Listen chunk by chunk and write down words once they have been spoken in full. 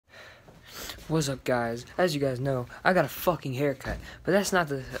What's up, guys? As you guys know, I got a fucking haircut, but that's not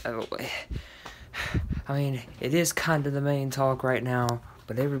the... I mean, it is kind of the main talk right now,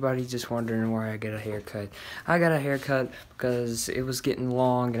 but everybody's just wondering where I get a haircut. I got a haircut because it was getting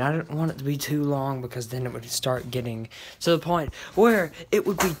long, and I didn't want it to be too long because then it would start getting to the point where it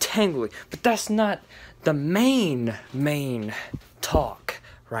would be tangly. But that's not the main talk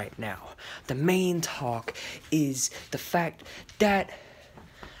right now. The main talk is the fact that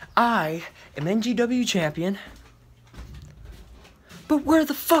I am NGW champion, but where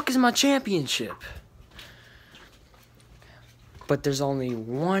the fuck is my championship? But there's only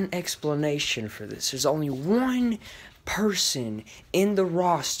one explanation for this. There's only one person in the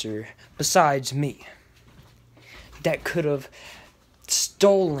roster besides me that could have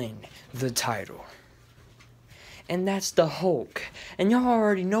stolen the title. And that's the Hulk. And y'all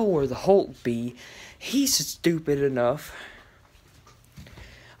already know where the Hulk be. He's stupid enough.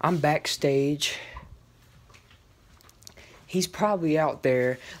 I'm backstage. He's probably out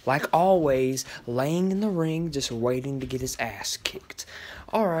there, like always, laying in the ring, just waiting to get his ass kicked.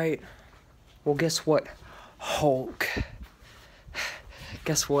 Alright. Well, guess what, Hulk?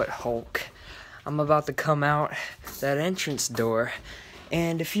 Guess what, Hulk? I'm about to come out that entrance door.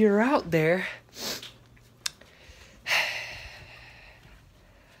 And if you're out there,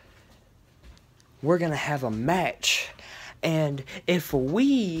 we're gonna have a match. And if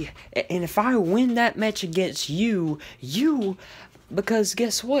I win that match against you, because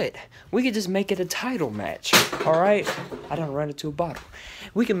guess what? We could just make it a title match, alright? I done run into a bottle.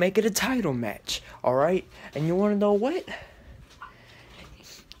 We can make it a title match, alright? And you wanna know what?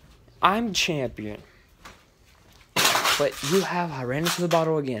 I'm champion. But I ran into the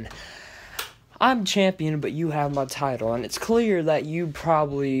bottle again. I'm champion, but you have my title, and it's clear that you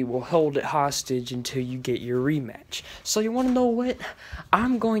probably will hold it hostage until you get your rematch. So you want to know what?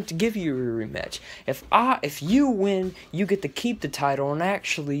 I'm going to give you a rematch. If you win, you get to keep the title and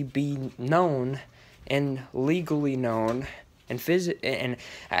actually be known and legally known and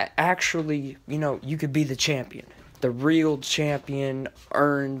actually, you could be the champion, the real champion,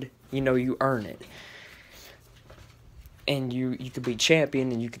 earned. You earn it. And you could be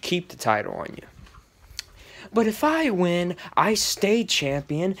champion and you could keep the title on you. But if I win, I stay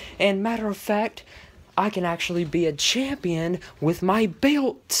champion, and matter of fact, I can actually be a champion with my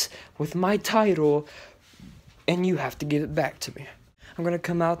belt, with my title, and you have to give it back to me. I'm gonna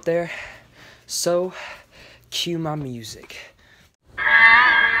come out there, so cue my music.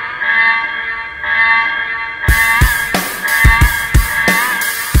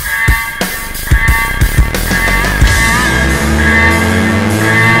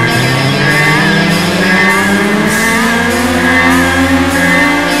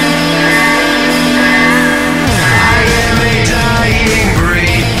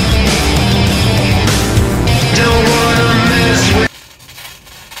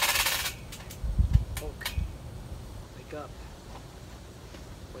 Wake up.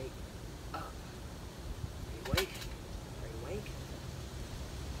 Wake up. Are you awake? Are you awake?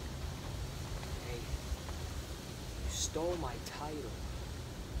 Hey, you stole my title.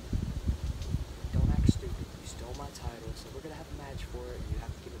 Don't act stupid. You stole my title, so we're gonna have a match for it, and you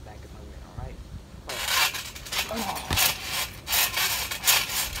have to give it back if I win, alright?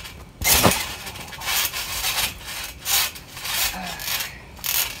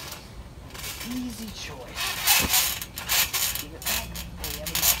 Easy choice. Give it back. Oh, we have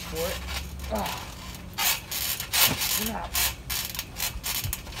a match for it.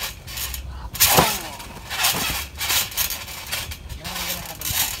 Now we're gonna have a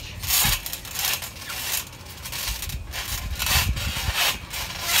match.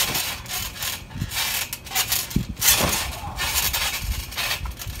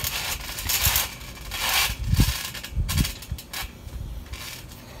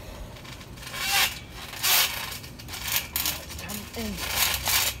 It's time to end it.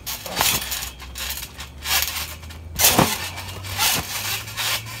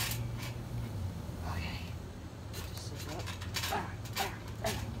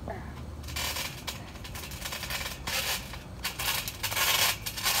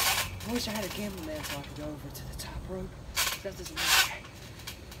 I wish I had a cameraman so I could go over to the top rope. That doesn't matter.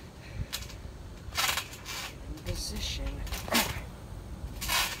 In position.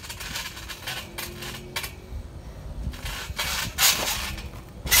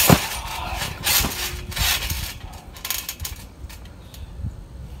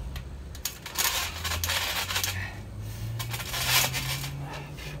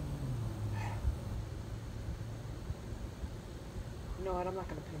 You know what? I'm not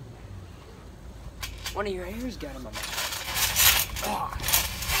gonna pin you. One of your hairs got in my mouth. Oh.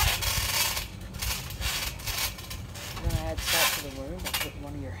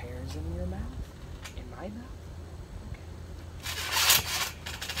 your hairs in your mouth? In my mouth?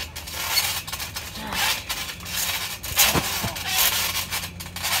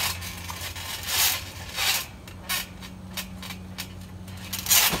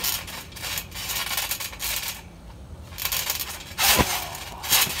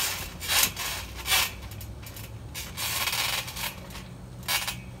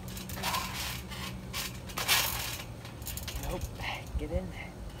 Nope. Get in.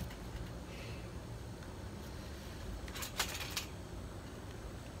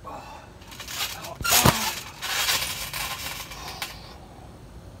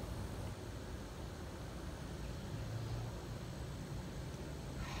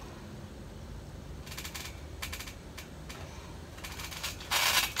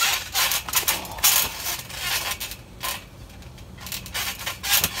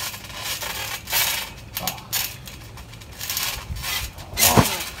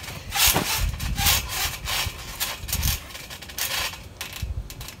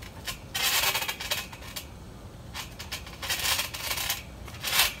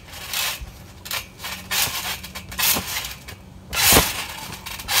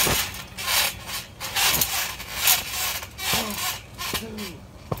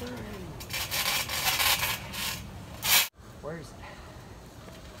 Where is it?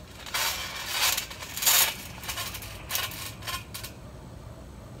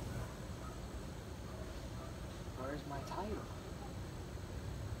 Where's my title?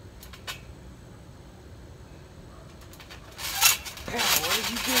 What did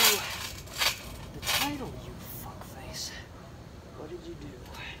you do? The title, you fuckface. What did you do?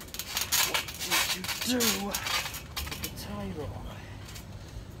 What did you do with the title?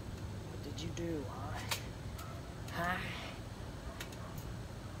 What did you do, huh? Huh?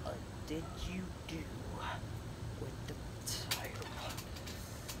 What did you do with the title?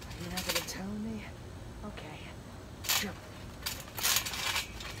 You're not gonna tell me? Okay. Sure.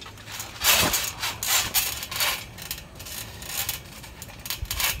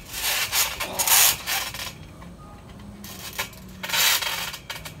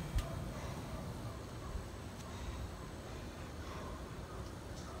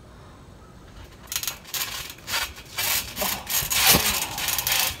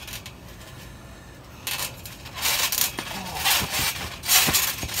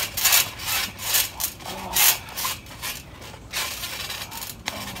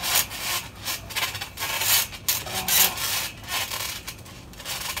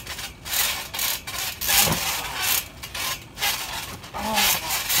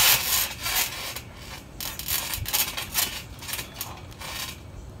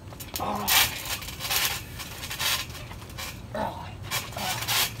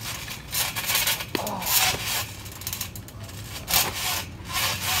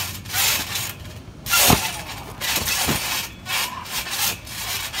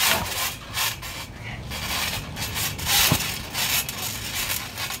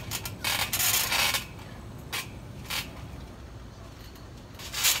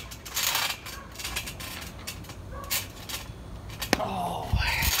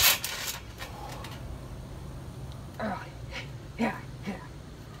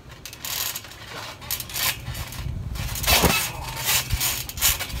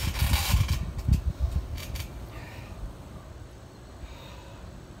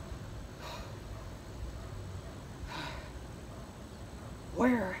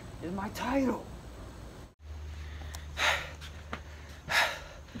 Where is my title?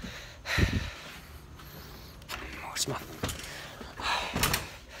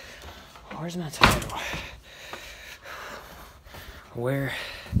 Where's my title? Where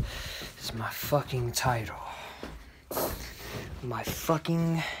is my fucking title? My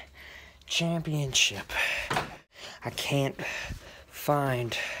fucking championship. I can't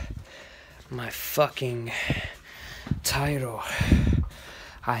find my fucking title.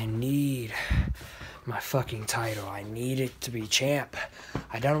 I need my fucking title. I need it to be champ.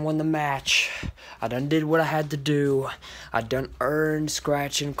 I done won the match. I done did what I had to do. I done earned,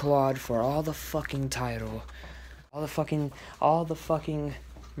 scratch, and clawed for all the fucking title. All the fucking,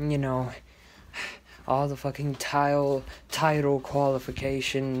 you know, all the fucking title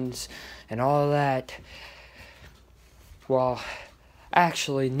qualifications and all that. Well,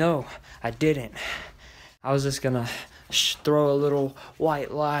 actually, no, I didn't. I was just gonna throw a little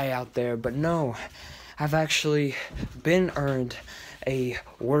white lie out there, but no, I've actually been earned a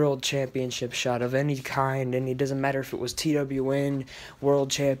world championship shot of any kind, and it doesn't matter if it was TWN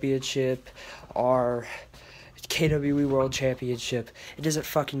World Championship or KWE World Championship. It doesn't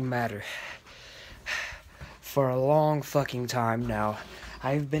fucking matter. For a long fucking time now,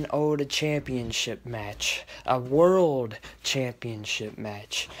 I've been owed a championship match, a world championship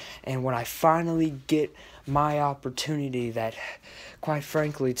match. And when I finally get my opportunity that, quite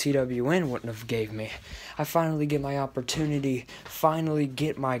frankly, TWN wouldn't have gave me, I finally get my opportunity, finally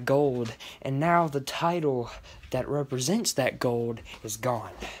get my gold, and now the title that represents that gold is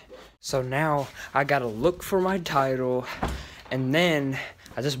gone. So now I gotta look for my title, and then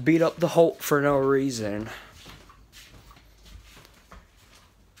I just beat up the Hulk for no reason.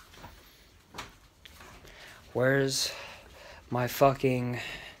 Where's my fucking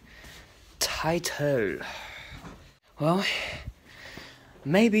title? Well,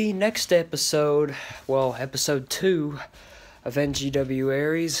 maybe next episode, well, episode 2 of NGW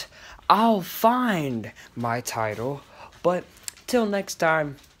Aries, I'll find my title. But till next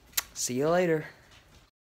time, see you later.